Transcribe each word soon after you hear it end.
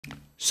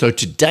So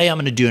today I'm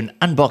going to do an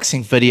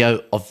unboxing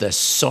video of the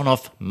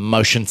Sonoff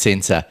motion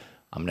sensor.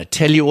 I'm going to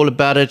tell you all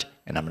about it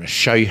and I'm going to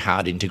show you how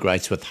it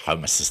integrates with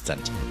Home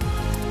Assistant.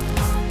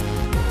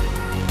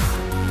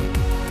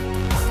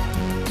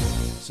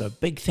 So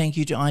big thank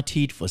you to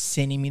iTeed for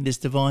sending me this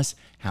device.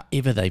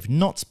 However, they've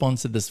not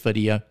sponsored this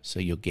video, so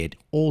you'll get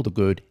all the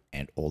good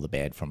and all the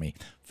bad from me.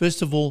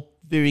 First of all,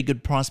 very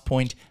good price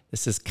point.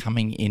 This is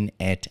coming in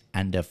at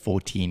under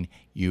 $14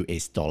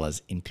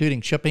 US,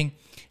 including shipping.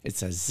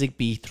 It's a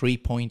Zigbee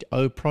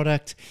 3.0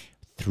 product,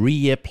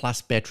 3-year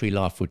plus battery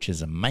life, which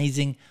is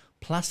amazing.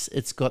 Plus,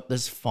 it's got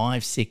this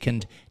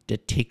 5-second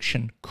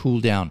detection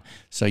cooldown.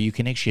 So you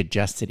can actually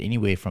adjust it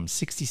anywhere from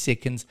 60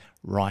 seconds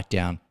right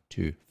down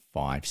to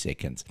 5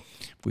 seconds.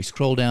 If we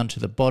scroll down to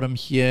the bottom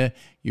here,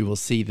 you will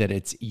see that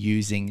it's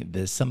using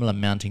the similar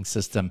mounting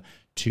system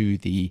to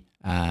the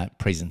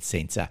presence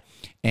sensor,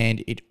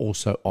 and it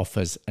also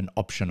offers an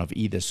option of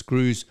either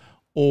screws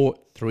or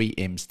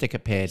 3M sticker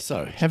pad.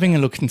 So having a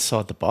look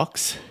inside the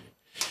box,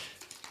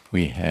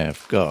 we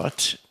have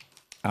got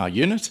our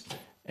unit.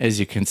 As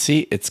you can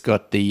see, it's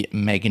got the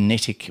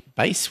magnetic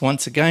base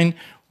once again,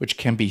 which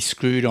can be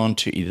screwed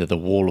onto either the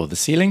wall or the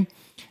ceiling,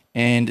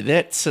 and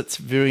that sits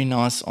very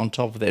nice on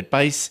top of that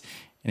base.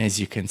 And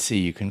as you can see,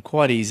 you can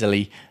quite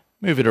easily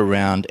move it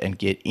around and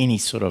get any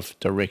sort of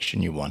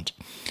direction you want.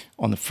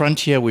 On the front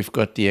here, we've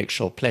got the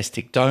actual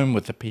plastic dome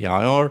with the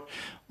PIR.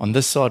 On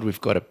this side,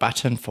 we've got a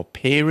button for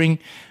pairing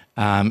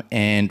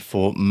and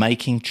for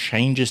making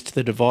changes to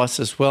the device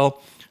as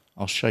well.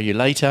 I'll show you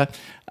later.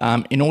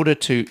 In order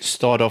to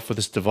start off with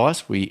this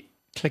device, we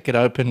click it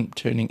open,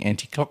 turning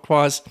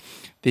anti-clockwise.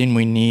 Then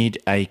we need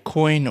a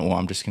coin, or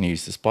I'm just going to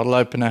use this bottle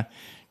opener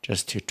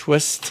just to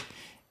twist,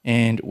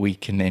 and we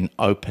can then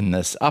open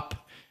this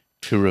up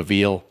to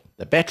reveal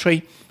the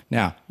battery.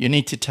 Now, you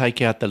need to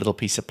take out the little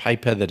piece of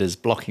paper that is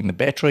blocking the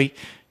battery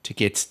to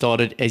get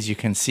started. As you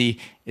can see,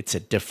 it's a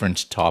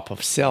different type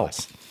of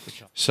cells.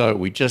 So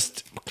we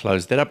just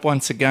close that up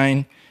once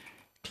again,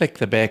 click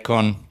the back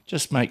on,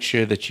 just make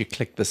sure that you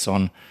click this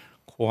on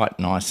quite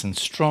nice and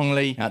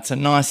strongly. Now, it's a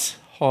nice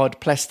hard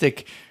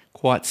plastic,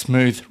 quite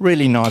smooth,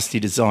 really nicely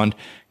designed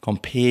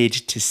compared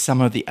to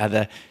some of the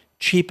other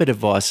cheaper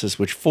devices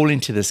which fall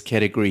into this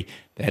category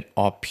that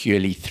are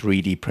purely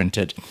 3D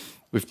printed.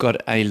 We've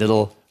got a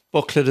little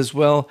booklet as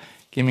well,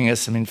 giving us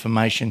some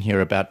information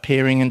here about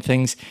pairing and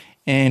things,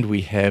 and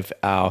we have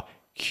our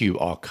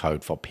QR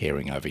code for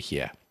pairing over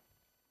here.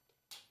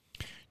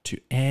 To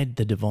add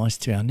the device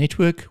to our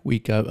network, we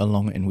go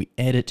along and we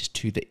add it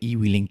to the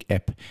eWeLink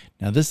app.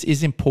 Now this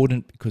is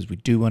important because we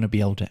do want to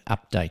be able to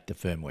update the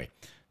firmware.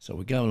 So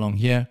we go along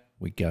here,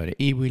 we go to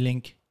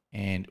eWeLink,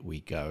 and we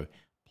go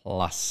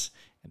plus,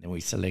 and then we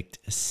select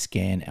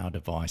scan our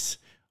device.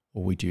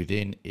 All we do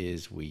then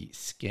is we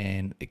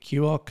scan the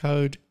QR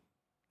code.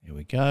 There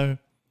we go.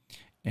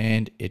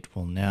 And it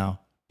will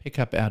now pick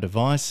up our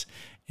device.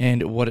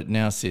 And what it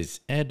now says,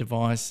 add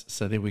device.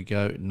 So there we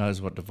go. It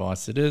knows what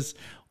device it is.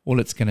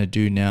 All it's going to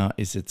do now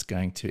is it's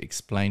going to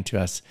explain to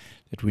us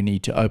that we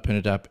need to open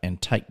it up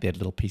and take that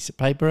little piece of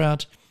paper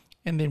out.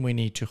 And then we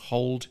need to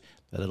hold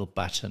the little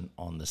button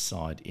on the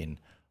side in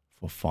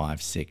for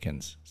 5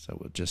 seconds. So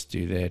we'll just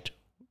do that.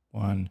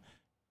 1,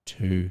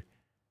 2,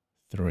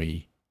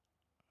 3,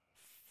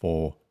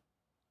 4,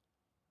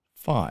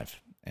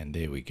 5, and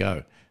there we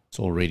go. It's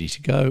all ready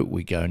to go.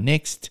 We go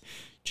next,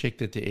 check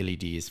that the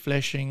LED is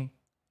flashing,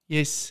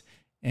 yes,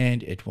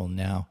 and it will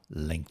now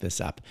link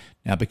this up.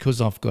 Now because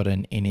I've got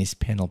an NS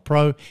Panel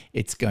Pro,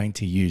 it's going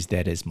to use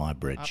that as my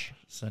bridge.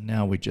 So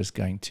now we're just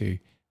going to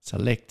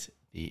select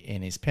the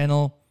NS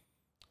panel.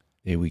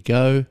 There we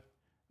go.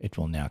 It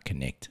will now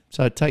connect.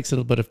 So it takes a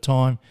little bit of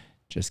time.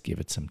 Just give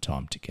it some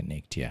time to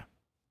connect here.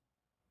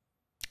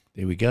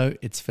 There we go,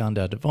 it's found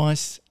our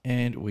device,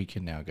 and we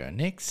can now go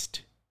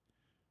next,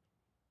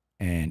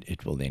 and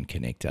it will then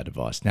connect our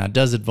device. Now it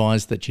does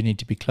advise that you need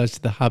to be close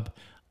to the hub.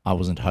 I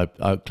wasn't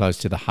close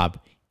to the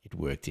hub, it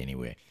worked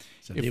anyway.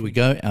 So there we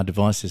go, our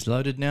device is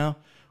loaded now.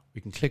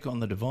 We can click on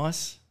the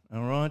device,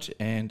 all right,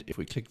 and if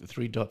we click the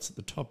 3 dots at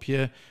the top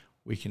here,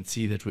 we can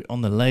see that we're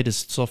on the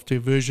latest software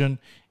version,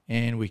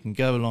 and we can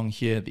go along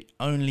here. The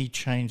only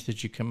change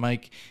that you can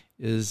make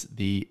is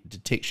the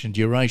detection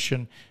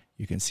duration.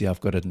 You can see I've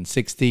got it in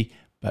 60,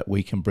 but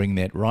we can bring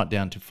that right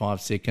down to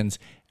 5 seconds.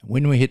 And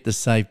when we hit the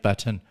save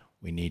button,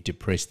 we need to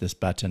press this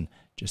button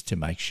just to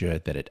make sure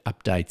that it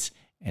updates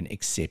and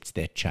accepts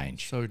that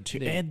change. So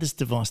to add this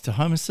device to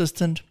Home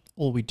Assistant,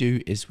 all we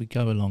do is we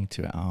go along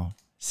to our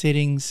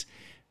settings,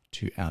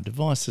 to our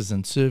devices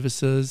and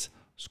services,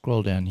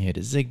 scroll down here to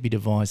Zigbee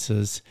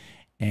devices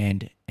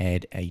and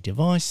add a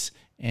device.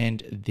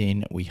 And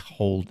then we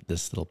hold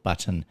this little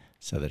button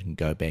so that it can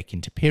go back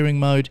into pairing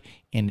mode,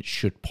 and it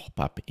should pop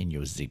up in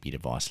your Zigbee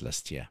device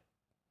list here.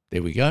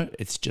 There we go.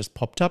 It's just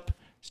popped up.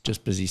 It's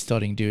just busy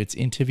starting to do its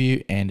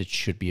interview, and it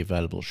should be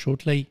available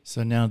shortly.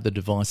 So now the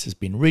device has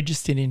been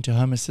registered into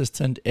Home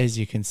Assistant. As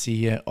you can see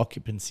here,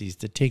 occupancy is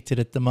detected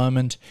at the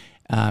moment,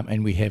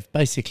 and we have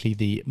basically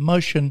the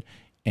motion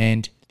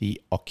and the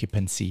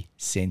occupancy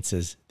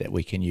sensors that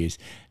we can use.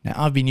 Now,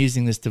 I've been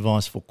using this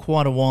device for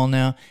quite a while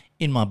now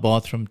in my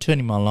bathroom,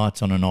 turning my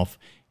lights on and off.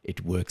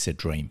 It works a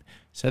dream.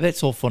 So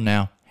that's all for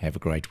now. Have a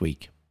great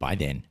week. Bye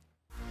then.